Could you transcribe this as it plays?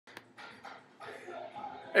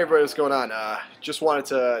Hey everybody, what's going on? Just wanted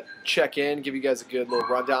to check in, give you guys a good little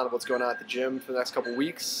rundown of what's going on at the gym for the next couple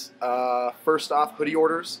weeks. First off, hoodie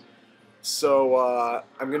orders. So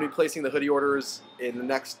I'm going to be placing the hoodie orders in the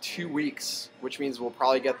next 2 weeks, which means we'll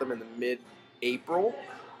probably get them in the mid-April.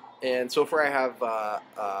 And so far I have a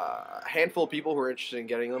handful of people who are interested in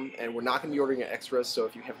getting them, and we're not going to be ordering extras, so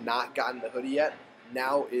if you have not gotten the hoodie yet,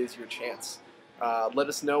 now is your chance. Let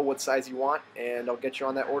us know what size you want, and I'll get you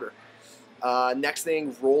on that order. Next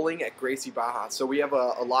thing, rolling at Gracie Barra. So we have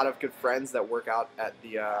a lot of good friends that work out at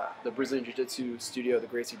the Brazilian Jiu-Jitsu studio, the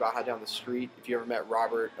Gracie Barra down the street. If you ever met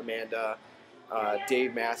Robert, Amanda,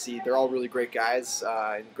 Dave, Massey, they're all really great guys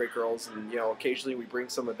and great girls. And occasionally we bring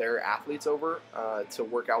some of their athletes over to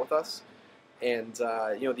work out with us. And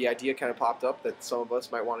the idea kind of popped up that some of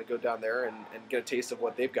us might want to go down there and get a taste of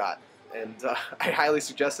what they've got. And I highly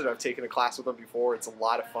suggest it. I've taken a class with them before. It's a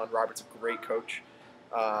lot of fun. Robert's a great coach.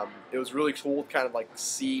 It was really cool to kind of like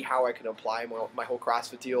see how I can apply my whole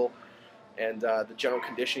CrossFit deal and the general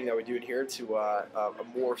conditioning that we do in here to a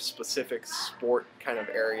more specific sport kind of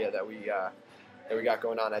area that we got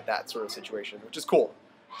going on at that sort of situation, which is cool.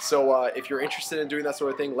 So if you're interested in doing that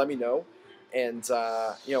sort of thing, let me know, and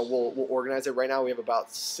we'll organize it. Right now we have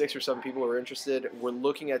about 6 or 7 people who are interested. We're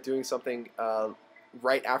looking at doing something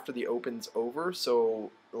right after the Open's over,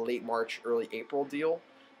 so late March, early April deal.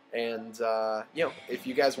 And if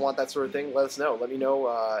you guys want that sort of thing, let us know. Let me know,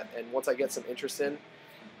 and once I get some interest in,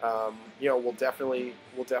 we'll definitely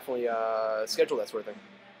schedule that sort of thing.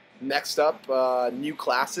 Next up, new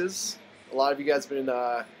classes. A lot of you guys have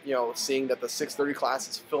been seeing that the 6:30 class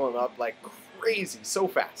is filling up like crazy, so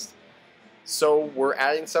fast. So we're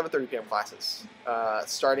adding 7:30 p.m. classes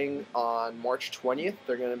starting on March 20th.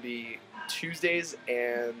 They're going to be Tuesdays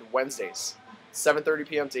and Wednesdays, 7:30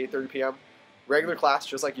 p.m. to 8:30 p.m. Regular class,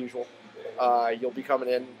 just like usual. You'll be coming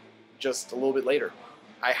in just a little bit later.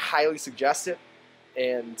 I highly suggest it,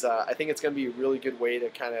 and I think it's going to be a really good way to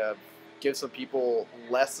kind of give some people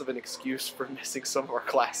less of an excuse for missing some of our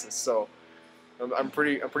classes. So I'm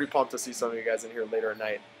pretty pumped to see some of you guys in here later at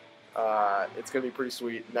night. It's going to be pretty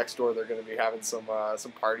sweet. Next door, they're going to be having some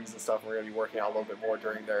parties and stuff. And we're going to be working out a little bit more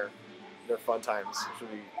during their fun times, which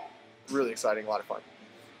will be really exciting, a lot of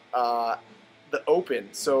fun. The Open.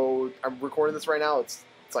 So I'm recording this right now. It's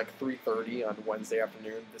like 3:30 on Wednesday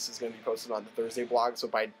afternoon. This is going to be posted on the Thursday blog. So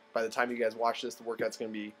by the time you guys watch this, the workout's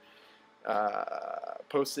going to be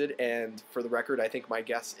posted. And for the record, I think my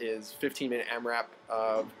guess is 15-minute AMRAP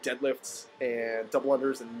of deadlifts and double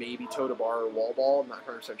unders and maybe toe to bar or wall ball. I'm not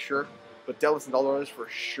 100% sure, but deadlifts and double unders for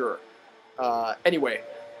sure. Anyway.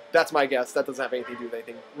 That's my guess. That doesn't have anything to do with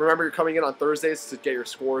anything. Remember, you're coming in on Thursdays to get your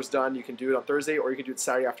scores done. You can do it on Thursday, or you can do it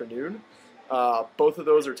Saturday afternoon. Both of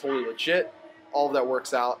those are totally legit. All of that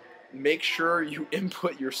works out. Make sure you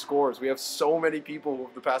input your scores. We have so many people over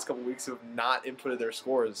the past couple of weeks who have not inputted their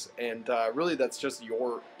scores, and really that's just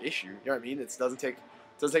your issue. You know what I mean? It doesn't take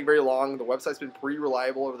very long. The website's been pretty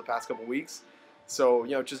reliable over the past couple of weeks, so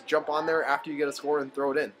just jump on there after you get a score and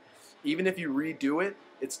throw it in. Even if you redo it,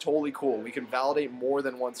 it's totally cool. We can validate more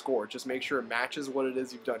than one score. Just make sure it matches what it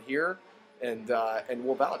is you've done here, and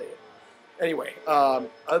we'll validate it. Anyway,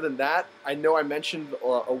 other than that, I know I mentioned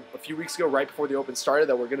a few weeks ago, right before the Open started,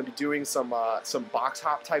 that we're going to be doing some box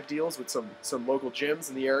hop type deals with some local gyms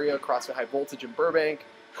in the area, CrossFit High Voltage in Burbank,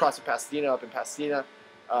 CrossFit Pasadena up in Pasadena,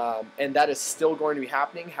 and that is still going to be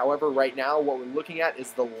happening. However, right now, what we're looking at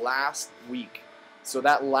is the last week. So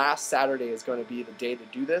that last Saturday is going to be the day to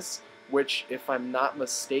do this, which, if I'm not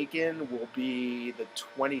mistaken, will be the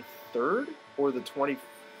 23rd or the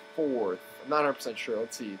 24th. I'm not 100% sure.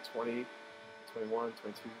 Let's see, 20, 21,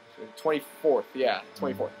 22, 24th. Yeah,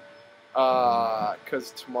 24th.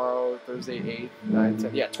 Because tomorrow, Thursday, 8th, 9th,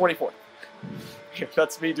 10th. Yeah, 24th.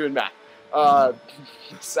 That's me doing math.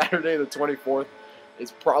 Saturday the 24th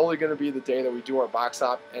is probably going to be the day that we do our box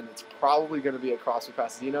hop, and it's probably going to be at CrossFit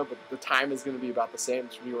Pasadena, but the time is going to be about the same.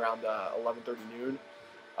 It's going to be around 11:30 noon.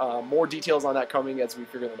 More details on that coming as we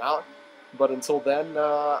figure them out. But until then,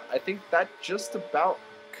 I think that just about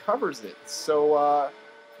covers it. So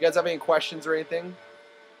if you guys have any questions or anything,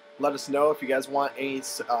 let us know. If you guys want any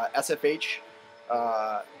SFH,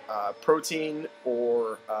 protein,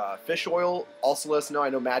 or fish oil, also let us know. I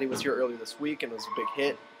know Maddie was here earlier this week and it was a big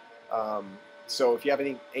hit. So if you have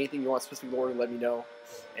anything you want specifically ordered, let me know,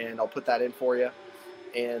 and I'll put that in for you.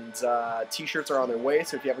 And t-shirts are on their way,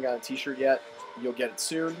 so if you haven't got a t-shirt yet, you'll get it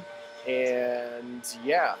soon. And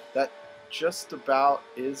yeah, that just about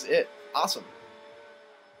is it. Awesome.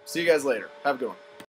 See you guys later. Have a good one.